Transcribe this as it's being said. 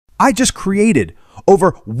I just created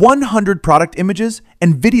over 100 product images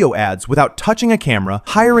and video ads without touching a camera,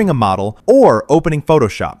 hiring a model, or opening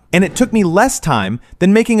Photoshop. And it took me less time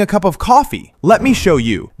than making a cup of coffee. Let me show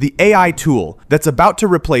you the AI tool that's about to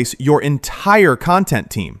replace your entire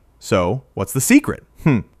content team. So, what's the secret?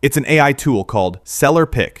 It's an AI tool called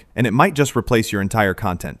SellerPic, and it might just replace your entire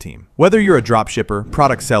content team. Whether you're a dropshipper,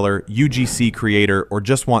 product seller, UGC creator, or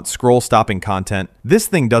just want scroll-stopping content, this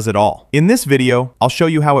thing does it all. In this video, I'll show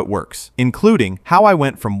you how it works, including how I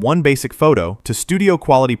went from one basic photo to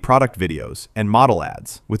studio-quality product videos and model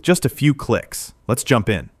ads with just a few clicks. Let's jump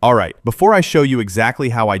in. Alright, before I show you exactly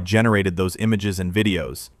how I generated those images and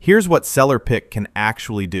videos, here's what SellerPic can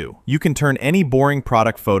actually do. You can turn any boring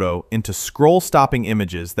product photo into scroll-stopping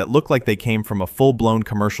images that look like they came from a full-blown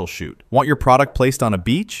commercial shoot. Want your product placed on a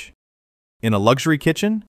beach? In a luxury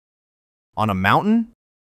kitchen? On a mountain?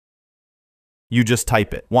 You just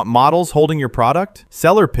type it. Want models holding your product?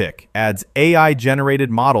 SellerPic adds AI-generated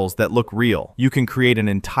models that look real. You can create an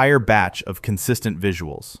entire batch of consistent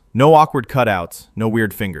visuals. No awkward cutouts, no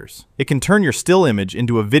weird fingers. It can turn your still image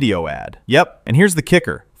into a video ad. Yep, and here's the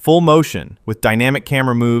kicker. Full motion with dynamic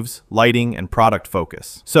camera moves, lighting, and product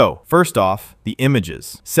focus. So, first off, the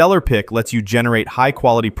images. SellerPic lets you generate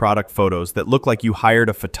high-quality product photos that look like you hired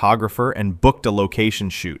a photographer and booked a location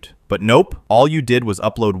shoot. But nope, all you did was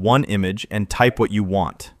upload one image and type what you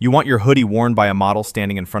want. You want your hoodie worn by a model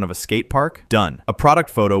standing in front of a skate park? Done. A product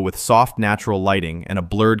photo with soft natural lighting and a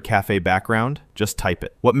blurred cafe background? Just type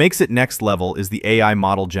it. What makes it next level is the AI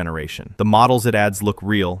model generation. The models it adds look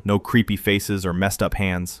real, no creepy faces or messed up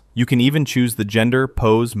hands. You can even choose the gender,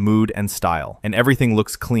 pose, mood, and style. And everything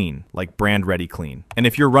looks clean, like brand-ready clean. And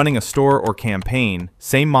if you're running a store or campaign,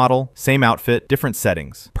 same model, same outfit, different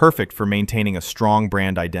settings. Perfect for maintaining a strong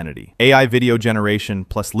brand identity. AI video generation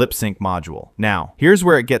plus lip sync module. Now, here's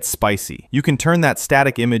where it gets spicy. You can turn that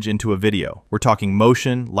static image into a video. We're talking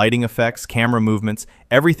motion, lighting effects, camera movements,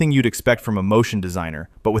 everything you'd expect from a motion designer,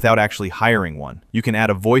 but without actually hiring one. You can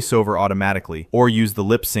add a voiceover automatically or use the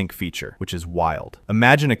lip sync feature, which is wild.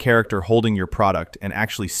 Imagine a character holding your product and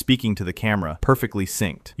actually speaking to the camera perfectly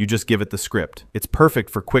synced. You just give it the script. It's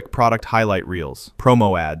perfect for quick product highlight reels,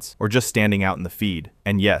 promo ads, or just standing out in the feed.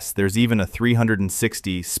 And yes, there's even a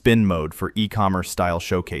 360 spin mode for e-commerce style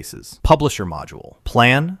showcases. Publisher module.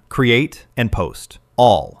 Plan, create, and post.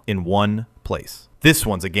 All in one place. This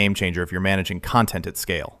one's a game changer if you're managing content at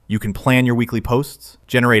scale. You can plan your weekly posts,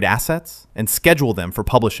 generate assets, and schedule them for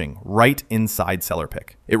publishing right inside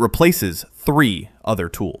SellerPic. It replaces 3 other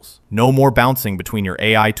tools. No more bouncing between your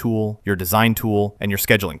AI tool, your design tool, and your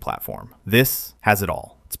scheduling platform. This has it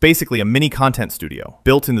all. It's basically a mini content studio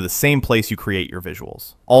built into the same place you create your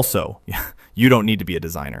visuals. Also, you don't need to be a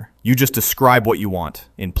designer. You just describe what you want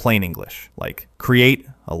in plain English, like create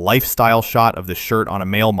a lifestyle shot of the shirt on a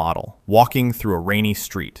male model walking through a rainy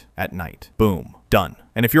street at night. Boom, done.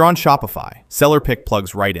 And if you're on Shopify, SellerPic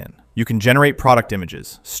plugs right in. You can generate product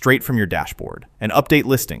images straight from your dashboard and update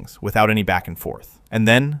listings without any back and forth. And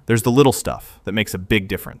then there's the little stuff that makes a big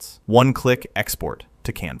difference. One-click export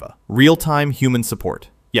to Canva. Real-time human support.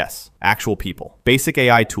 Yes, actual people. Basic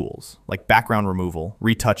AI tools like background removal,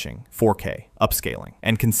 retouching, 4K, upscaling,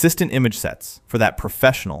 and consistent image sets for that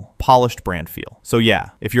professional, polished brand feel. So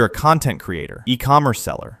yeah, if you're a content creator, e-commerce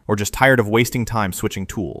seller, or just tired of wasting time switching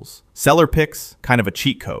tools, SellerPic's kind of a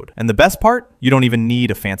cheat code. And the best part? You don't even need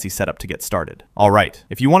a fancy setup to get started. Alright,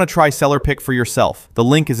 if you want to try SellerPic for yourself, the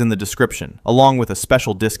link is in the description, along with a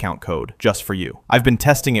special discount code just for you. I've been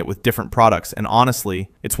testing it with different products, and honestly,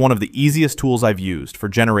 it's one of the easiest tools I've used for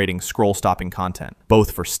generating scroll-stopping content,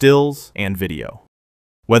 both for stills and video.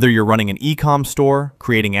 Whether you're running an e-com store,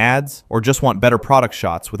 creating ads, or just want better product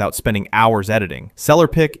shots without spending hours editing,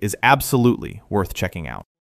 SellerPic is absolutely worth checking out.